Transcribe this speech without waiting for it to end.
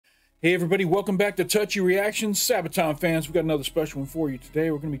Hey everybody, welcome back to Touchy Reactions. Sabaton fans, we got another special one for you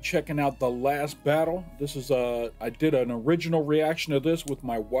today. We're going to be checking out The Last Battle. This is I did an original reaction to this with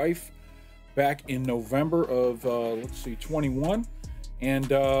my wife back in November of 21.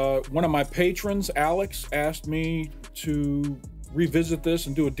 And one of my patrons, Alex, asked me to revisit this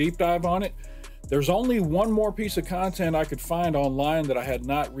and do a deep dive on it. There's only one more piece of content I could find online that I had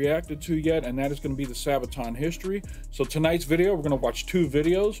not reacted to yet, and that is going to be the Sabaton History. So tonight's video, we're going to watch two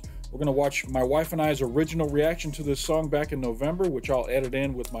videos. We're going to watch my wife and I's original reaction to this song back in November, which I'll edit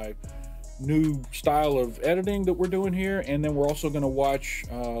in with my new style of editing that we're doing here. And then we're also going to watch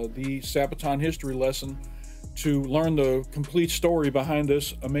the Sabaton History lesson to learn the complete story behind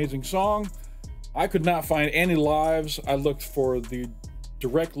this amazing song. I could not find any lives. I looked for the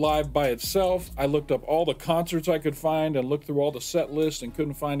direct live by itself. I looked up all the concerts I could find and looked through all the set lists and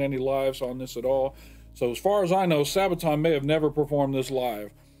couldn't find any lives on this at all. So as far as I know, Sabaton may have never performed this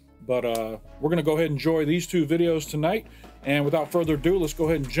live. But we're going to go ahead and enjoy these two videos tonight. And without further ado, let's go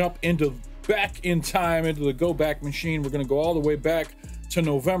ahead and jump back in time into the Go Back machine. We're going to go all the way back to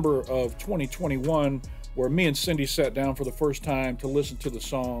November of 2021, where me and Cindy sat down for the first time to listen to the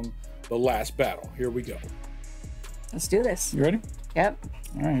song The Last Battle. Here we go. Let's do this. You ready? Yep.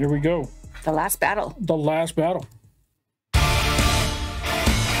 All right, here we go. The Last Battle. The Last Battle.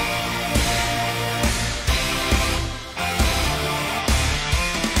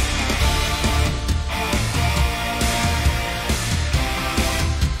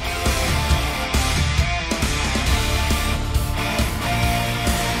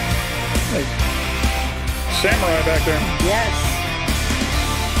 Samurai back there. Yes.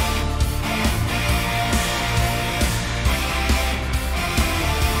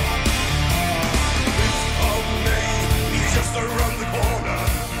 Just around the corner,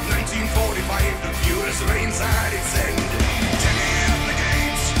 1945, the furious rains at its end. Taking up the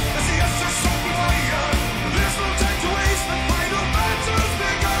gates as the Essex open fire. There's no time to waste, the final battle's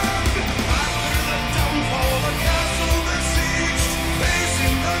begun. After the downfall, the castle besieged,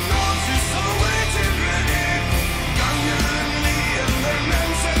 facing the Nazis, awaiting ready. Daniel and Lee and their men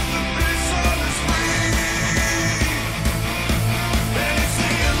set the prisoners free. And it's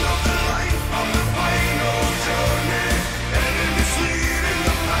the end of the line on the final journey.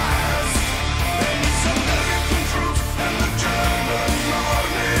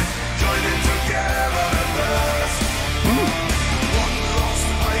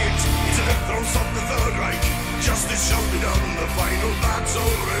 Justice shouted on, the final battle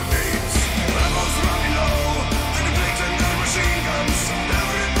remains. Rebels running low, the depleted their machine guns.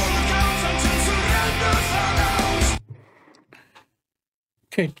 Every bullet counts until surrender's announced.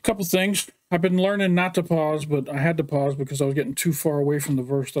 Okay, a couple things. I've been learning not to pause, but I had to pause because I was getting too far away from the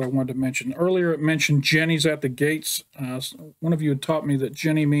verse that I wanted to mention. Earlier it mentioned Jenny's at the gates. One of you had taught me that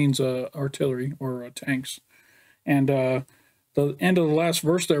Jenny means artillery or tanks. And the end of the last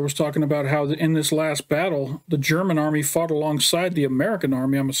verse there was talking about how in this last battle, the German army fought alongside the American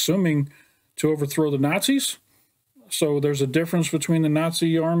army, I'm assuming, to overthrow the Nazis. So there's a difference between the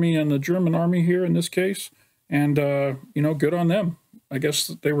Nazi army and the German army here in this case. And, you know, good on them. I guess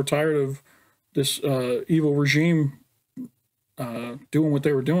they were tired of this evil regime doing what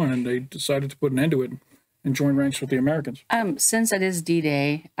they were doing, and they decided to put an end to it and join ranks with the Americans. Since it is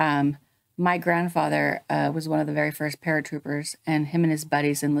D-Day, my grandfather was one of the very first paratroopers, and him and his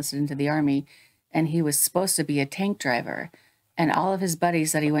buddies enlisted into the army, and he was supposed to be a tank driver. And all of his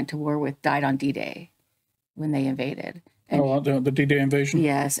buddies that he went to war with died on D-Day when they invaded. And the D-Day invasion?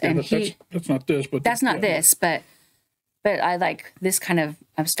 Yes. Yeah, and that's not this. But that's not this, but I like this kind of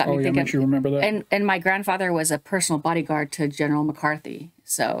stopped me thinking. Makes you remember that. And my grandfather was a personal bodyguard to General McCarthy.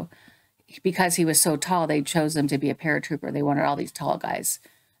 So because he was so tall, they chose him to be a paratrooper. They wanted all these tall guys.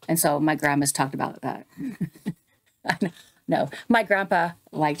 And so my grandma's talked about that. No, my grandpa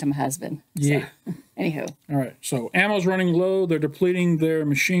liked my husband. Yeah. So, anywho. All right. So ammo's running low. They're depleting their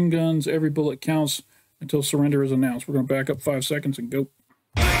machine guns. Every bullet counts until surrender is announced. We're going to back up 5 seconds and go.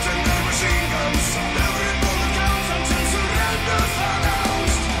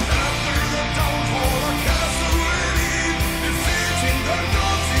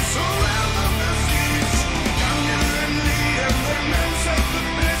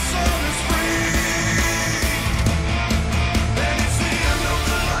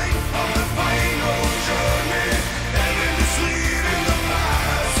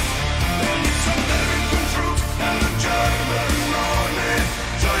 German army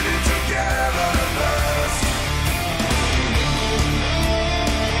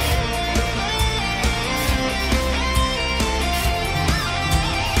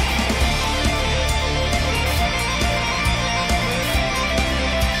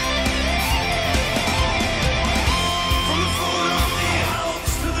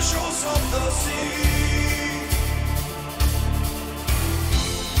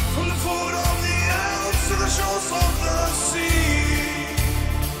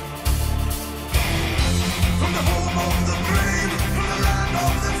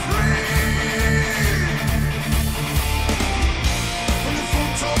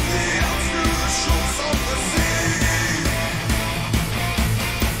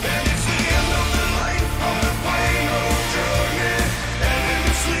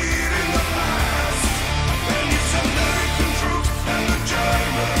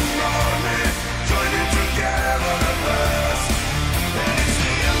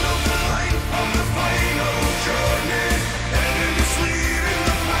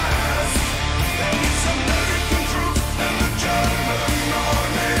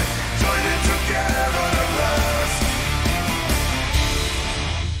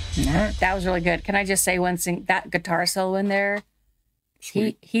right. That was really good. Can I just say one thing? That guitar solo in there,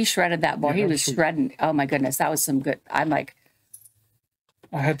 Sweet. he shredded that boy. Yeah, he that was was sweet. shredding. Oh my goodness, that was some good. I'm like,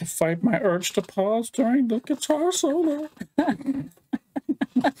 I had to fight my urge to pause during the guitar solo.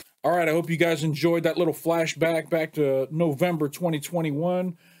 All right, I hope you guys enjoyed that little flashback back to November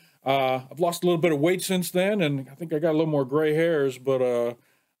 2021. I've lost a little bit of weight since then, and I think I got a little more gray hairs, but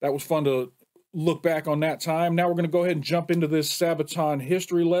that was fun to look back on that time. Now we're going to go ahead and jump into this Sabaton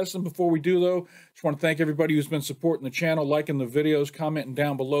history lesson. Before we do, though, just want to thank everybody who's been supporting the channel, liking the videos, commenting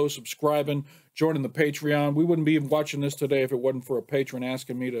down below, subscribing, joining the Patreon. We wouldn't be even watching this today if it wasn't for a patron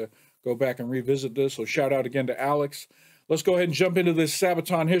asking me to go back and revisit this, so shout out again to Alex. Let's go ahead and jump into this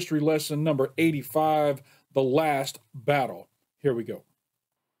Sabaton history lesson number 85, The Last Battle. Here we go.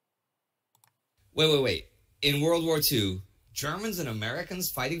 Wait. In World War II, Germans and Americans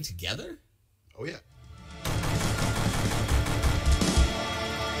fighting together? Oh, yeah.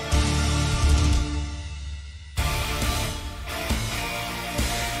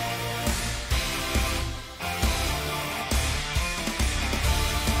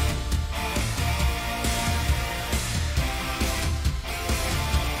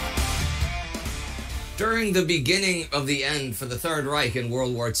 During the beginning of the end for the Third Reich in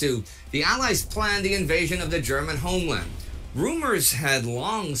World War II, the Allies planned the invasion of the German homeland. Rumors had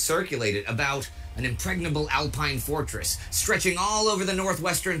long circulated about an impregnable Alpine fortress stretching all over the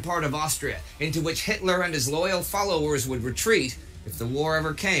northwestern part of Austria, into which Hitler and his loyal followers would retreat if the war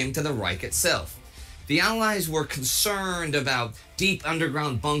ever came to the Reich itself. The Allies were concerned about deep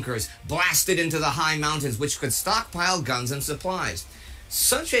underground bunkers blasted into the high mountains which could stockpile guns and supplies.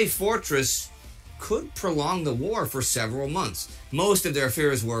 Such a fortress could prolong the war for several months. Most of their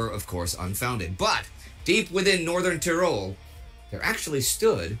fears were, of course, unfounded. But deep within northern Tyrol, there actually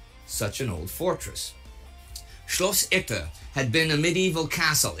stood such an old fortress. Schloss Itter had been a medieval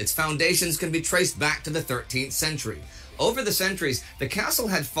castle. Its foundations can be traced back to the 13th century. Over the centuries, the castle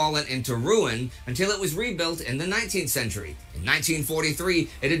had fallen into ruin until it was rebuilt in the 19th century. In 1943,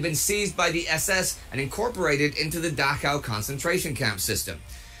 it had been seized by the SS and incorporated into the Dachau concentration camp system.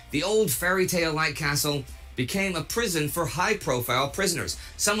 The old fairy tale-like castle became a prison for high-profile prisoners.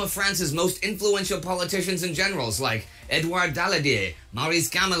 Some of France's most influential politicians and generals like Edouard Daladier, Maurice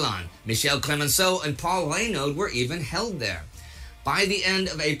Gamelin, Michel Clemenceau, and Paul Reynaud were even held there. By the end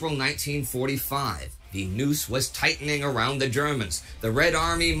of April 1945, the noose was tightening around the Germans. The Red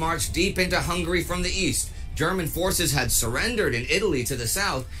Army marched deep into Hungary from the east. German forces had surrendered in Italy to the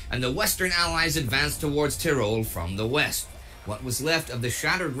south, and the Western Allies advanced towards Tyrol from the west. What was left of the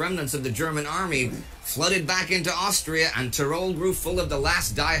shattered remnants of the German army flooded back into Austria, and Tyrol grew full of the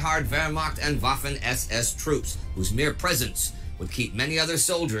last die-hard Wehrmacht and Waffen-SS troops, whose mere presence would keep many other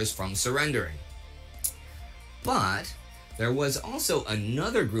soldiers from surrendering. But there was also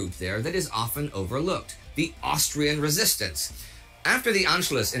another group there that is often overlooked, the Austrian resistance. After the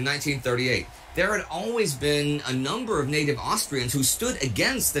Anschluss in 1938, there had always been a number of native Austrians who stood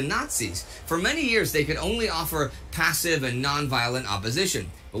against the Nazis. For many years, they could only offer passive and non-violent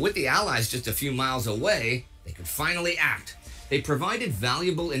opposition. But with the Allies just a few miles away, they could finally act. They provided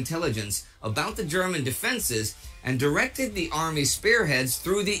valuable intelligence about the German defenses and directed the army spearheads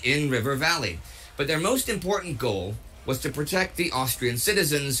through the Inn River Valley. But their most important goal was to protect the Austrian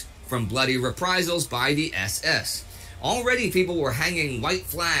citizens from bloody reprisals by the SS. Already people were hanging white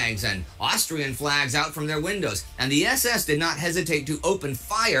flags and Austrian flags out from their windows, and the SS did not hesitate to open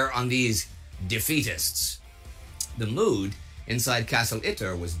fire on these defeatists. The mood inside Castle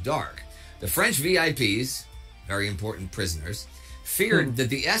Itter was dark. The French VIPs, very important prisoners, feared that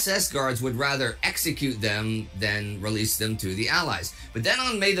the SS guards would rather execute them than release them to the Allies. But then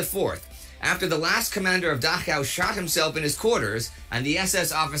on May the 4th, after the last commander of Dachau shot himself in his quarters and the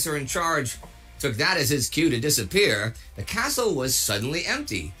SS officer in charge took that as his cue to disappear, the castle was suddenly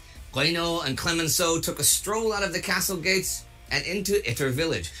empty. Reynaud and Clemenceau took a stroll out of the castle gates and into Itter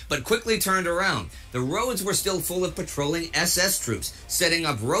village, but quickly turned around. The roads were still full of patrolling SS troops, setting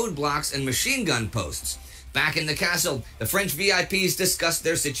up roadblocks and machine gun posts. Back in the castle, the French VIPs discussed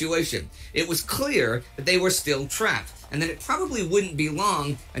their situation. It was clear that they were still trapped, and that it probably wouldn't be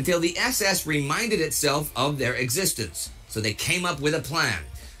long until the SS reminded itself of their existence. So they came up with a plan.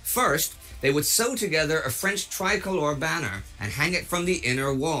 First, they would sew together a French tricolor banner and hang it from the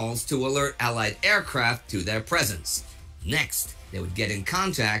inner walls to alert Allied aircraft to their presence. Next, they would get in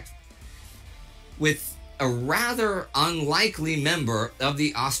contact with a rather unlikely member of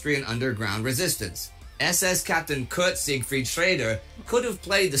the Austrian underground resistance. SS Captain Kurt Siegfried Schrader could have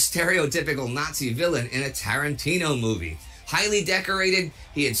played the stereotypical Nazi villain in a Tarantino movie. Highly decorated,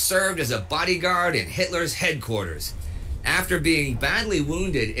 he had served as a bodyguard in Hitler's headquarters. After being badly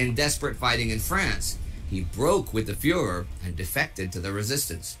wounded in desperate fighting in France, he broke with the Fuhrer and defected to the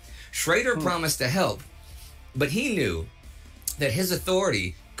resistance. Schrader promised to help, but he knew that his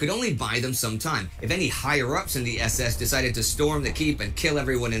authority could only buy them some time. If any higher-ups in the SS decided to storm the keep and kill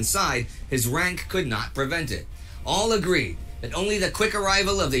everyone inside, his rank could not prevent it. All agreed that only the quick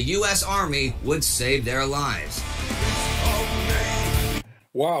arrival of the U.S. Army would save their lives.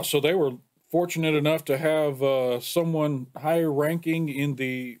 Wow, so they were fortunate enough to have someone higher ranking in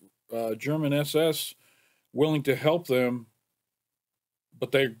the German SS willing to help them,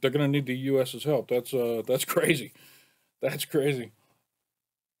 but they're going to need the U.S.'s help. That's crazy. That's crazy.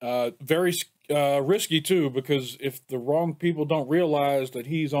 Very risky too, because if the wrong people don't realize that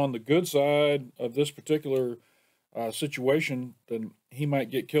he's on the good side of this particular situation, then he might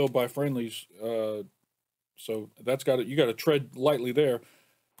get killed by friendlies. So you got to tread lightly there.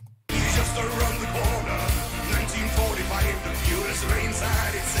 Just around the corner, 1945, the furious rains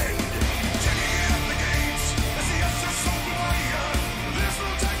had its end. Checking out the gates, as the SS open fire. There's no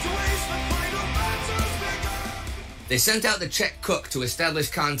time to waste, the final battle's begun. They sent out the Czech cook to establish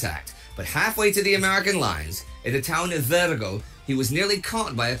contact, but halfway to the American lines, in the town of Vergel, he was nearly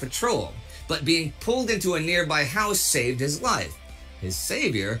caught by a patrol, but being pulled into a nearby house saved his life. His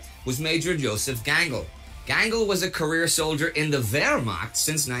savior was Major Joseph Gangl. Gangl was a career soldier in the Wehrmacht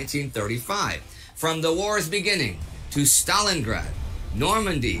since 1935. From the war's beginning to Stalingrad,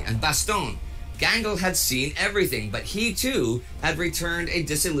 Normandy, and Bastogne, Gangl had seen everything, but he too had returned a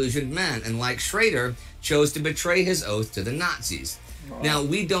disillusioned man, and like Schrader, chose to betray his oath to the Nazis. Now,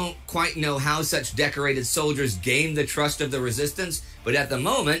 we don't quite know how such decorated soldiers gained the trust of the resistance, but at the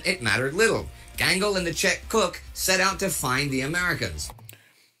moment, it mattered little. Gangl and the Czech cook set out to find the Americans.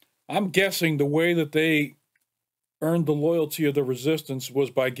 I'm guessing the way that they earned the loyalty of the resistance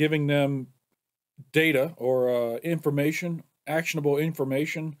was by giving them data or information, actionable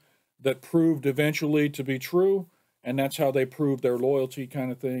information that proved eventually to be true, and that's how they proved their loyalty,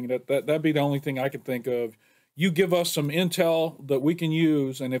 kind of thing. That'd be the only thing I could think of. You give us some intel that we can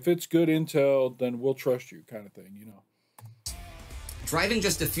use, and if it's good intel, then we'll trust you, kind of thing, you know. Driving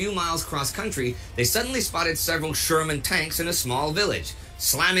just a few miles cross-country, they suddenly spotted several Sherman tanks in a small village.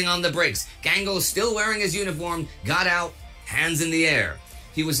 Slamming on the brakes, Gangl, still wearing his uniform, got out, hands in the air.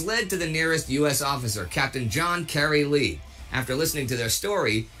 He was led to the nearest U.S. officer, Captain John Carey Lee. After listening to their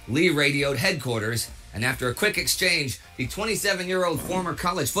story, Lee radioed headquarters, and after a quick exchange, the 27-year-old former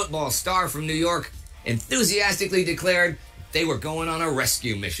college football star from New York enthusiastically declared they were going on a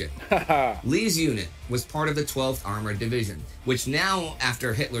rescue mission. Lee's unit was part of the 12th Armored Division, which now,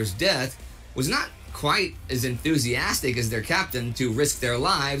 after Hitler's death, was not quite as enthusiastic as their captain to risk their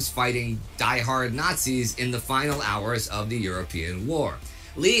lives fighting die-hard Nazis in the final hours of the European war.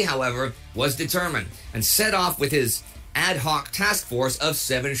 Lee, however, was determined and set off with his ad hoc task force of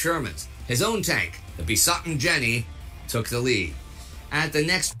 7 Shermans. His own tank, the Besotten Jenny, took the lead. At the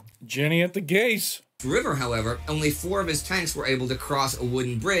next Jenny at the gates. river, however, only 4 of his tanks were able to cross a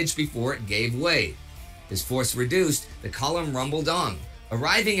wooden bridge before it gave way. His force reduced, the column rumbled on.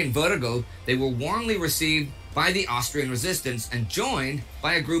 Arriving in Vergel, they were warmly received by the Austrian resistance and joined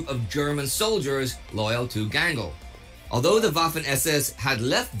by a group of German soldiers loyal to Gangl. Although the Waffen-SS had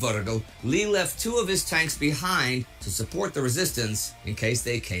left Vergel, Lee left 2 of his tanks behind to support the resistance in case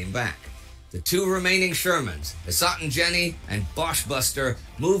they came back. The 2 remaining Shermans, Besotten Jenny and Boschbuster,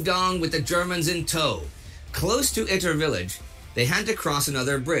 moved on with the Germans in tow. Close to Itter village, they had to cross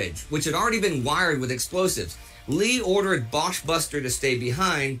another bridge, which had already been wired with explosives. Lee ordered Boschbuster to stay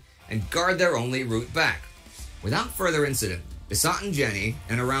behind and guard their only route back. Without further incident, Besotten Jenny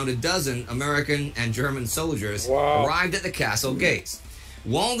and around a dozen American and German soldiers arrived at the castle gates.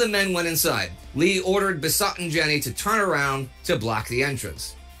 While the men went inside, Lee ordered Besotten Jenny to turn around to block the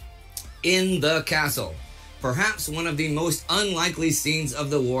entrance. In the castle, perhaps one of the most unlikely scenes of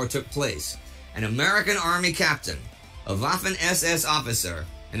the war took place. An American Army captain, a Waffen-SS officer,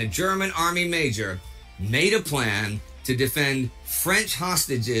 and a German Army major made a plan to defend French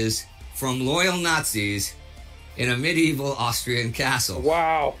hostages from loyal Nazis in a medieval Austrian castle.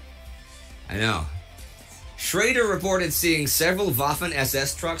 Wow. I know. Schrader reported seeing several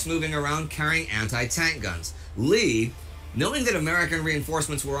Waffen-SS trucks moving around carrying anti-tank guns. Lee, knowing that American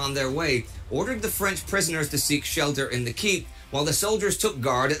reinforcements were on their way, ordered the French prisoners to seek shelter in the keep while the soldiers took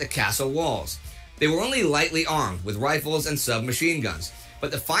guard at the castle walls. They were only lightly armed with rifles and submachine guns,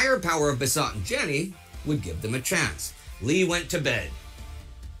 but the firepower of Besotten Jenny would give them a chance. Lee went to bed,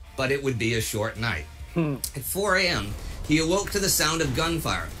 but it would be a short night. At 4 a.m., he awoke to the sound of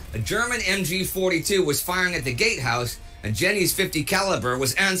gunfire. A German MG-42 was firing at the gatehouse, and Jenny's .50 caliber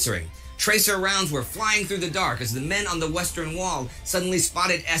was answering. Tracer rounds were flying through the dark as the men on the western wall suddenly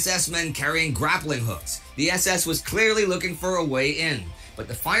spotted SS men carrying grappling hooks. The SS was clearly looking for a way in, but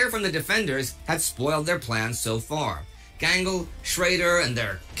the fire from the defenders had spoiled their plans so far. Gangle, Schrader, and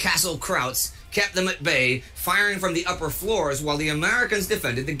their Castle Krauts kept them at bay, firing from the upper floors while the Americans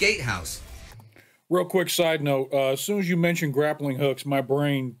defended the gatehouse. Real quick side note, as soon as you mention grappling hooks, my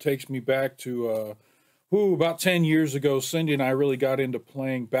brain takes me back to, about 10 years ago, Cindy and I really got into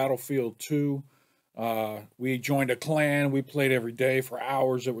playing Battlefield 2. We joined a clan. We played every day for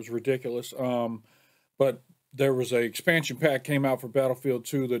hours. It was ridiculous. But there was an expansion pack came out for Battlefield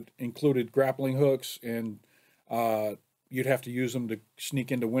 2 that included grappling hooks, and you'd have to use them to sneak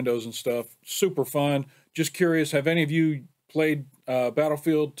into windows and stuff. Super fun. Just curious, have any of you played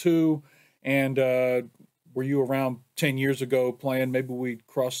Battlefield 2? And were you around 10 years ago playing? Maybe we'd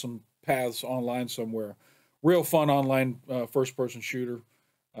cross some paths online somewhere. Real fun online first-person shooter.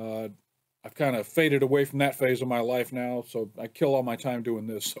 I've kind of faded away from that phase of my life now, so I kill all my time doing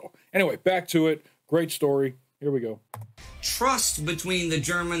this. So anyway, back to it. Great story. Here we go. Trust between the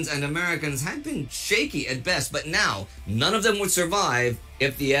Germans and Americans had been shaky at best, but now none of them would survive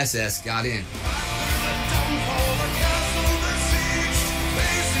if the SS got in.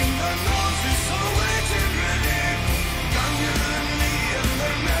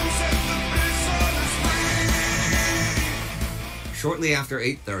 Shortly after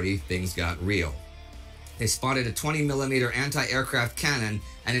 8:30, things got real. They spotted a 20mm anti-aircraft cannon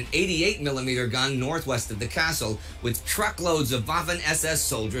and an 88mm gun northwest of the castle, with truckloads of Waffen-SS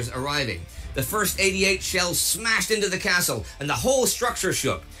soldiers arriving. The first 88 shells smashed into the castle, and the whole structure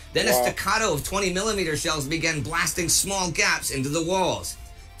shook. Then a staccato of 20mm shells began blasting small gaps into the walls.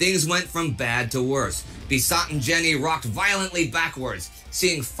 Things went from bad to worse. Besotten Jenny rocked violently backwards.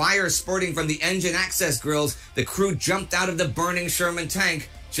 Seeing fire spurting from the engine access grills, the crew jumped out of the burning Sherman tank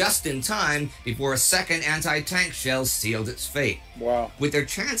just in time before a second anti-tank shell sealed its fate. Wow. With their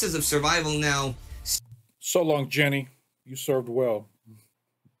chances of survival now so long, Jenny. You served well.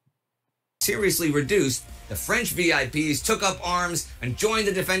 seriously reduced, the French VIPs took up arms and joined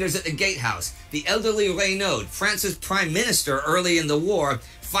the defenders at the gatehouse. The elderly Reynaud, France's prime minister early in the war,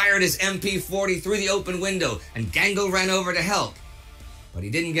 fired his MP-40 through the open window, and Gangle ran over to help. But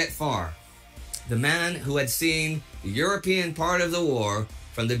he didn't get far. The man who had seen the European part of the war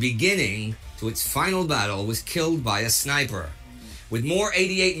from the beginning to its final battle was killed by a sniper. With more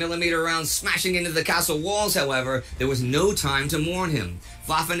 88mm rounds smashing into the castle walls, however, there was no time to mourn him.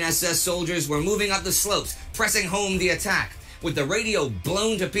 Waffen-SS soldiers were moving up the slopes, pressing home the attack. With the radio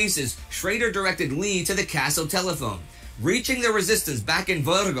blown to pieces, Schrader directed Lee to the castle telephone. Reaching the resistance back in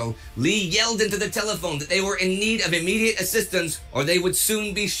Vogel, Lee yelled into the telephone that they were in need of immediate assistance or they would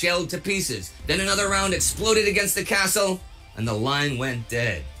soon be shelled to pieces. Then another round exploded against the castle, and the line went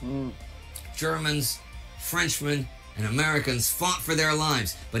dead. Germans, Frenchmen, and Americans fought for their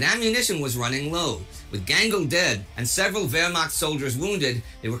lives, but ammunition was running low. With Gangle dead and several Wehrmacht soldiers wounded,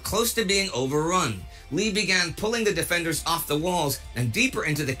 they were close to being overrun. Lee began pulling the defenders off the walls and deeper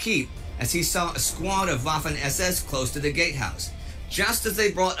into the keep as he saw a squad of Waffen-SS close to the gatehouse. Just as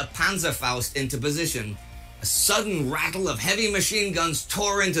they brought a Panzerfaust into position, a sudden rattle of heavy machine guns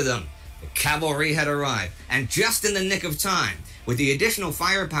tore into them. The cavalry had arrived, and just in the nick of time, with the additional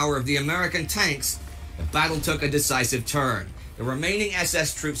firepower of the American tanks, the battle took a decisive turn. The remaining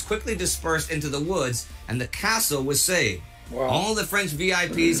SS troops quickly dispersed into the woods, and the castle was saved. Wow. All the French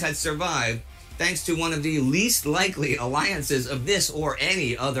VIPs had survived, thanks to one of the least likely alliances of this or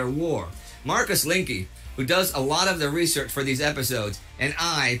any other war. Marcus Linke, who does a lot of the research for these episodes, and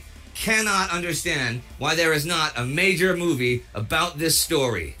I cannot understand why there is not a major movie about this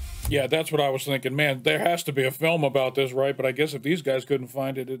story. Yeah, that's what I was thinking. Man, there has to be a film about this, right? But I guess if these guys couldn't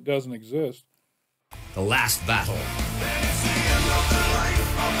find it, it doesn't exist. The last battle.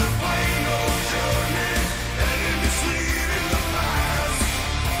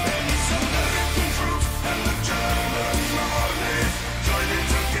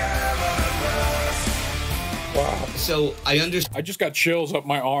 Wow. So I understand. I just got chills up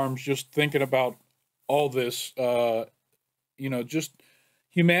my arms just thinking about all this. You know, just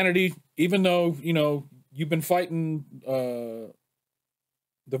humanity, even though, you know, you've been fighting,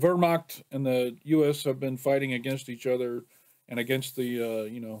 the Wehrmacht and the U.S. have been fighting against each other and against the,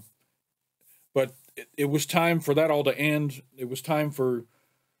 you know, but it was time for that all to end. It was time for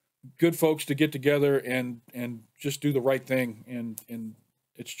good folks to get together and just do the right thing. And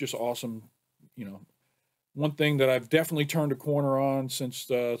it's just awesome. You know, one thing that I've definitely turned a corner on since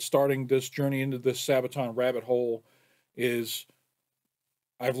starting this journey into this Sabaton rabbit hole is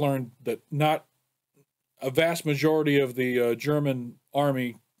I've learned that not a vast majority of the German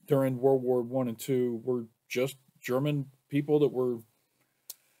army during World War I and II were just German people that were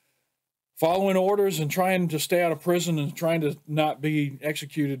following orders and trying to stay out of prison and trying to not be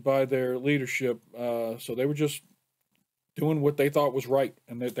executed by their leadership. So they were just doing what they thought was right,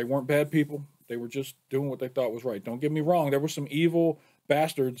 and they weren't bad people. They were just doing what they thought was right. Don't get me wrong. There were some evil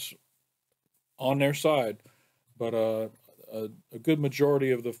bastards on their side, but a good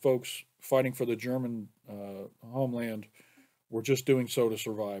majority of the folks fighting for the German homeland were just doing so to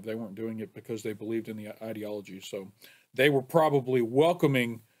survive. They weren't doing it because they believed in the ideology. So they were probably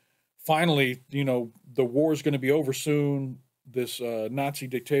welcoming, finally, you know, the war is going to be over soon. This Nazi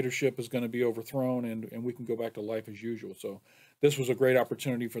dictatorship is going to be overthrown, and we can go back to life as usual. So this was a great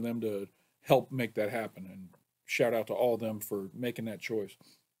opportunity for them to help make that happen. And shout out to all of them for making that choice.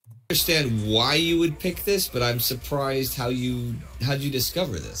 I understand why you would pick this, but I'm surprised how'd you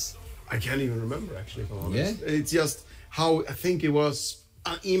discover this? I can't even remember, actually, if I'm honest. Yeah? It's just how, I think it was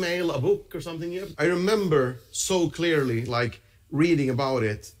an email, a book or something. Yeah. I remember so clearly, like, reading about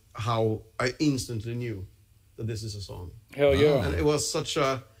it, how I instantly knew that this is a song. Hell yeah. And it was such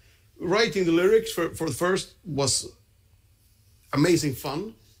a... Writing the lyrics for the first was amazing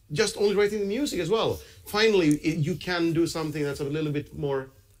fun. Just only writing the music as well. Finally, you can do something that's a little bit more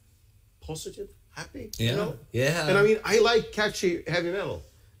positive, happy, Yeah. you know? Yeah. And I mean, I like catchy heavy metal.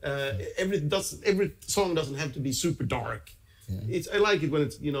 Every song doesn't have to be super dark. Yeah. I like it when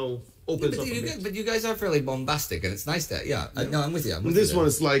it's, you know, opens up a bit. But you guys are fairly bombastic, and it's nice that, no, I'm with you. This one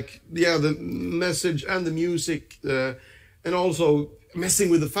is like, the message and the music, and also messing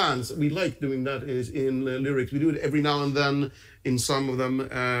with the fans. We like doing that in lyrics. We do it every now and then in some of them.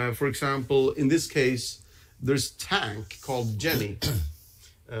 For example, in this case, there's Tank called Jenny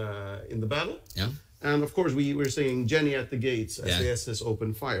in the battle. Yeah. And of course, we're singing Jenny at the gates as the SS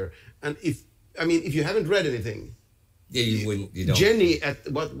open fire. And if you haven't read anything, yeah, you don't. Jenny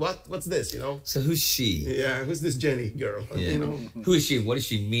at what's this? You know. So who's she? Yeah, who's this Jenny girl? Yeah. You know. Who is she? What does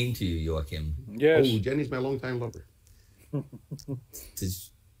she mean to you, Joachim? Yes. Oh, Jenny's my longtime lover. Did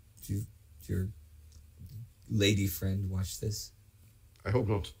your lady friend watch this? I hope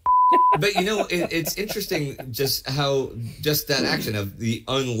not. But you know, it's interesting just that action of the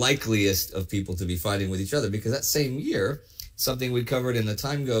unlikeliest of people to be fighting with each other, because that same year, something we covered in the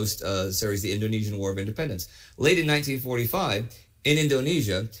Time Ghost series, the Indonesian War of Independence. Late in 1945, in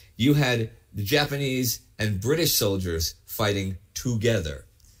Indonesia, you had the Japanese and British soldiers fighting together.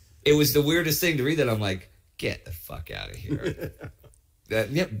 It was the weirdest thing to read that. I'm like, get the fuck out of here.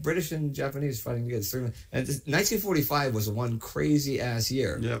 British and Japanese fighting together. And 1945 was one crazy-ass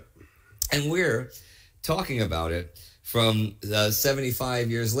year. Yep. And we're talking about it from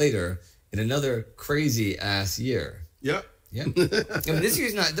 75 years later in another crazy-ass year. Yep. Yeah. I mean, this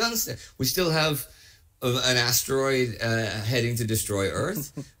year's not done. We still have an asteroid heading to destroy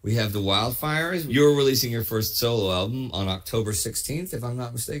Earth. We have the wildfires. You're releasing your first solo album on October 16th, if I'm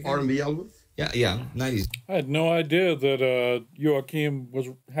not mistaken. R&B album? Yeah, 90s. I had no idea that Joachim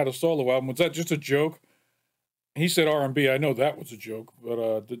had a solo album. Was that just a joke? He said R&B. I know that was a joke,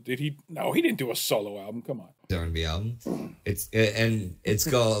 but did he? No, he didn't do a solo album. Come on. R&B album. It's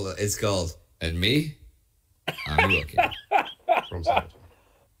called And Me, I'm Joachim. From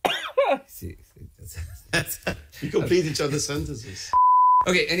Sabaton. See, You complete each other's sentences.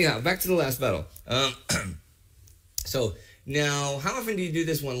 Okay, anyhow, back to the last battle. So now, how often do you do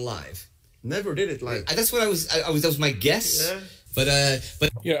this one live? Never did it live. That's what that was my guess. Yeah. But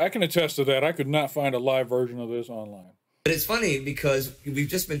Yeah, I can attest to that. I could not find a live version of this online. But it's funny because we've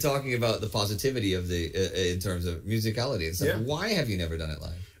just been talking about the positivity of in terms of musicality and stuff. Yeah. Why have you never done it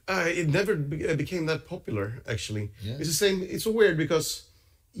live? It never became that popular, actually. Yeah. It's the same. It's so weird because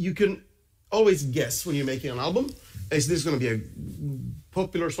you can always guess when you're making an album, is this going to be a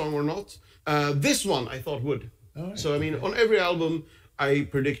popular song or not? This one I thought would. Oh, right. So, I mean, on every album, I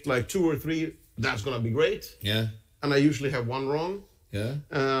predict like 2 or 3, that's going to be great. Yeah. And I usually have one wrong. Yeah.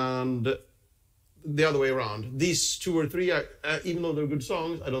 And the other way around. These 2 or 3, even though they're good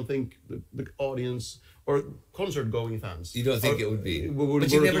songs, I don't think the audience or concert-going fans... You don't think it would be? Would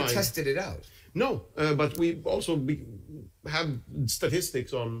But you never mind. tested it out. No, but we also have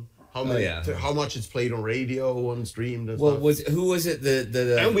statistics on how many, how much it's played on radio and streamed and stuff. Who was it?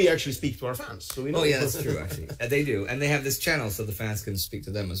 And we actually speak to our fans, so we know. Oh yeah, that's true. Actually, they do, and they have this channel so the fans can speak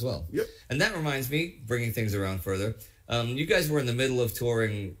to them as well. Yep. And that reminds me, bringing things around further. You guys were in the middle of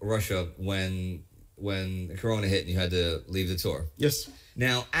touring Russia when Corona hit and you had to leave the tour. Yes.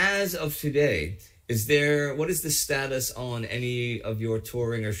 Now, as of today, what is the status on any of your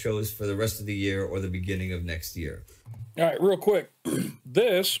touring or shows for the rest of the year or the beginning of next year? All right, real quick.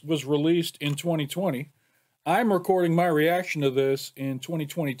 This was released in 2020. I'm recording my reaction to this in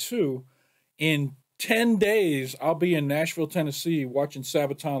 2022. In 10 days, I'll be in Nashville, Tennessee, watching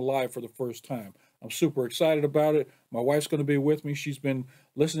Sabaton live for the first time. I'm super excited about it. My wife's going to be with me. She's been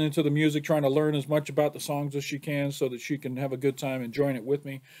listening to the music, trying to learn as much about the songs as she can so that she can have a good time enjoying it with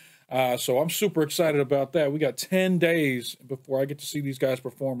me. So I'm super excited about that. We got 10 days before I get to see these guys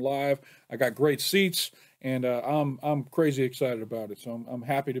perform live. I got great seats, and I'm crazy excited about it. So I'm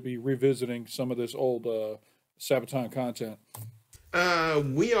happy to be revisiting some of this old Sabaton content.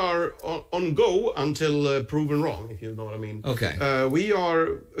 We are on go until proven wrong, if you know what I mean. Okay. We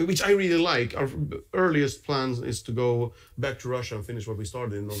are, which I really like. Our earliest plans is to go back to Russia and finish what we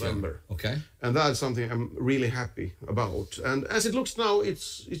started in November. Sure. Okay. And that's something I'm really happy about. And as it looks now, it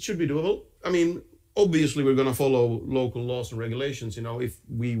should be doable. I mean, obviously we're going to follow local laws and regulations. You know, if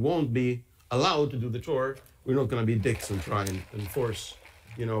we won't be allowed to do the tour, we're not going to be dicks and try and force,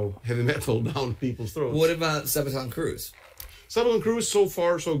 you know, heavy metal down people's throats. What about Sabaton Cruise? Sabaton Cruise, so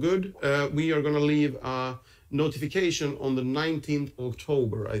far so good. We are going to leave a notification on the 19th of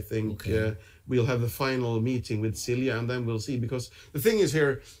October, I think. Okay. We'll have the final meeting with Celia, and then we'll see. Because the thing is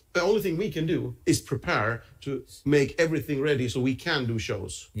here, the only thing we can do is prepare to make everything ready so we can do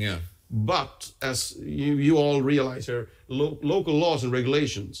shows. Yeah. But as you all realize here, local laws and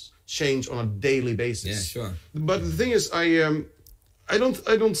regulations change on a daily basis. Yeah, sure. But the thing is, I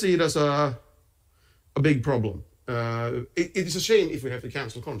don't see it as a big problem. It is a shame if we have to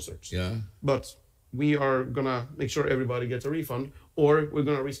cancel concerts. Yeah. But we are gonna make sure everybody gets a refund, or we're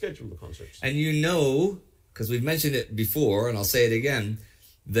gonna reschedule the concerts. And you know, because we've mentioned it before, and I'll say it again,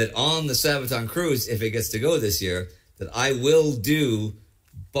 that on the Sabaton Cruise, if it gets to go this year, that I will do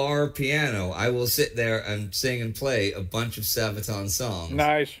bar piano. I will sit there and sing and play a bunch of Sabaton songs.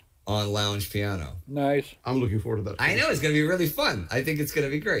 Nice. On lounge piano. Nice. I'm looking forward to that. I know, it's going to be really fun. I think it's going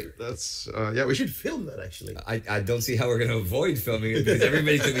to be great. That's, yeah, we should film that actually. I don't see how we're going to avoid filming it because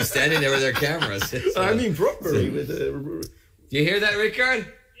everybody's going to be standing there with their cameras. So. I mean, properly. With, you hear that,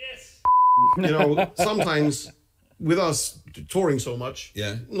 Rickard? Yes. you know, sometimes with us touring so much,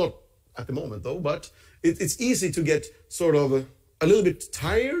 Yeah. not at the moment though, but it's easy to get sort of a little bit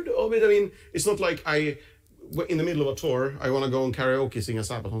tired of it. I mean, it's not like in the middle of a tour, I want to go and karaoke, sing a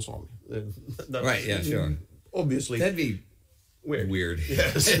Sabaton song. Right, yeah, sure. Obviously. That'd be weird.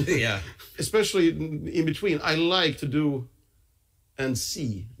 Yes. Yeah. Especially in between, I like to do and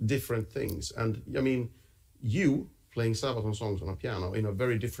see different things. And I mean, you playing Sabaton songs on a piano in a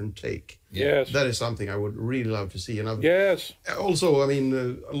very different take. Yes. That is something I would really love to see. And Yes. also, I mean,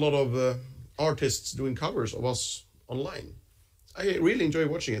 a lot of artists doing covers of us online. I really enjoy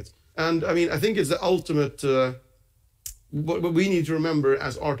watching it. And I mean, I think it's the ultimate, what we need to remember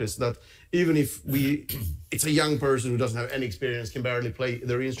as artists, that even if it's a young person who doesn't have any experience, can barely play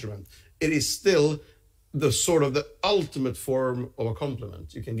their instrument, it is still the sort of the ultimate form of a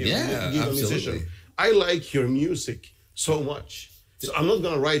compliment you can give a musician. I like your music so much. So I'm not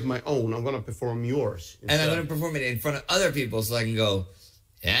going to write my own, I'm going to perform yours instead. And I'm going to perform it in front of other people so I can go,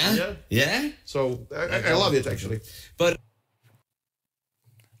 yeah? Yeah? So I love it, actually. But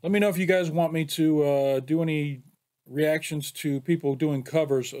Let me know if you guys want me to do any reactions to people doing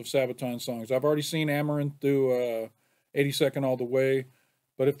covers of Sabaton songs. I've already seen Amaranth do 82nd All the Way,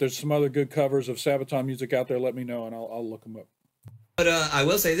 but if there's some other good covers of Sabaton music out there, let me know and I'll look them up. But I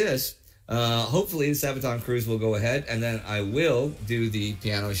will say this. Hopefully the Sabaton Cruise will go ahead, and then I will do the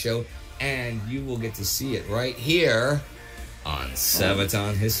piano show, and you will get to see it right here on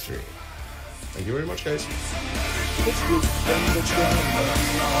Sabaton History. Thank you very much, guys.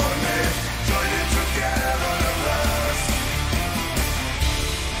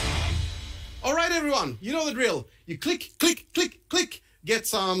 All right, everyone, you know the drill. You click, click, click, click. Get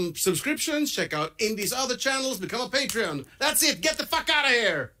some subscriptions, check out Indy's other channels, become a Patreon. That's it. Get the fuck out of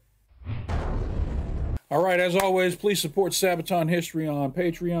here. All right, as always, please support Sabaton History on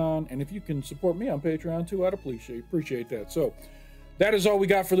Patreon. And if you can support me on Patreon too, I'd appreciate that. So that is all we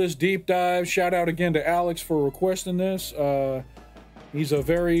got for this deep dive. Shout out again to Alex for requesting this. He's a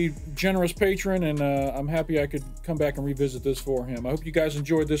very generous patron, and I'm happy I could come back and revisit this for him. I hope you guys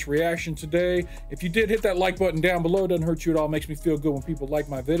enjoyed this reaction today. If you did, hit that like button down below. It doesn't hurt you at all. It makes me feel good when people like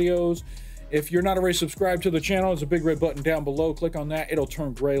my videos. If you're not already subscribed to the channel, there's a big red button down below. Click on that. It'll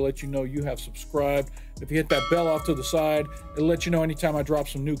turn gray, let you know you have subscribed. If you hit that bell off to the side, it'll let you know anytime I drop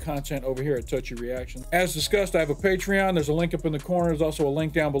some new content over here at Touchy Reactions. As discussed, I have a Patreon. There's a link up in the corner. There's also a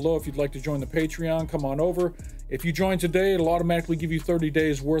link down below if you'd like to join the Patreon. Come on over. If you join today, it'll automatically give you 30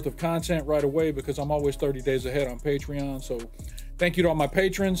 days worth of content right away because I'm always 30 days ahead on Patreon. So thank you to all my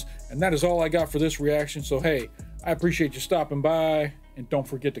patrons. And that is all I got for this reaction. So, hey, I appreciate you stopping by. And don't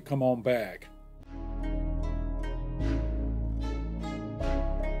forget to come on back.